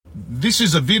This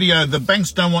is a video the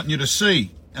banks don't want you to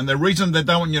see. And the reason they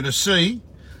don't want you to see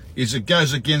is it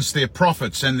goes against their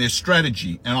profits and their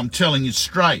strategy. And I'm telling you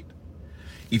straight,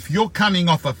 if you're coming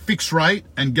off a fixed rate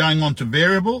and going on to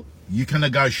variable, you can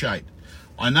negotiate.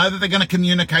 I know that they're going to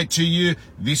communicate to you,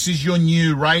 this is your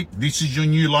new rate, this is your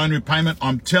new loan repayment.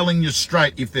 I'm telling you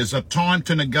straight, if there's a time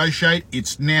to negotiate,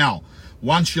 it's now.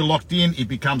 Once you're locked in, it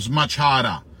becomes much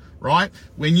harder, right?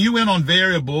 When you went on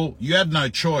variable, you had no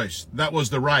choice. That was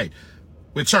the rate.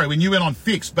 When you went on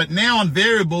fixed, but now on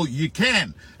variable, you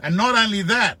can. And not only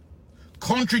that,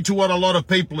 contrary to what a lot of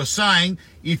people are saying,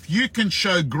 if you can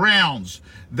show grounds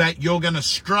that you're going to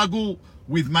struggle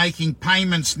with making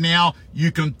payments now,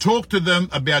 you can talk to them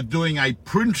about doing a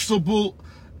principal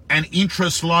and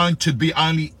interest loan to be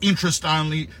only interest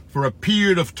only for a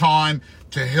period of time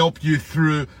to help you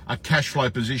through a cash flow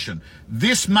position.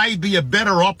 This may be a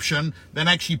better option than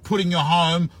actually putting your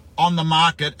home on the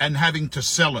market and having to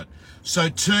sell it. So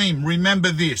team,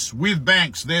 remember this, with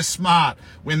banks, they're smart.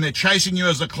 When they're chasing you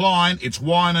as a client, it's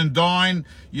wine and dine.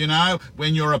 You know,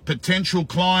 when you're a potential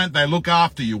client, they look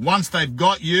after you. Once they've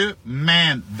got you,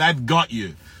 man, they've got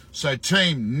you. So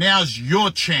team, now's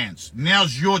your chance.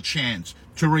 Now's your chance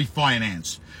to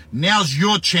refinance. Now's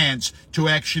your chance to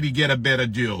actually get a better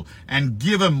deal, and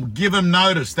give them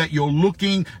notice that you're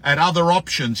looking at other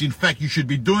options. In fact, you should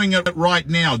be doing it right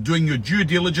now, doing your due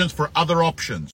diligence for other options.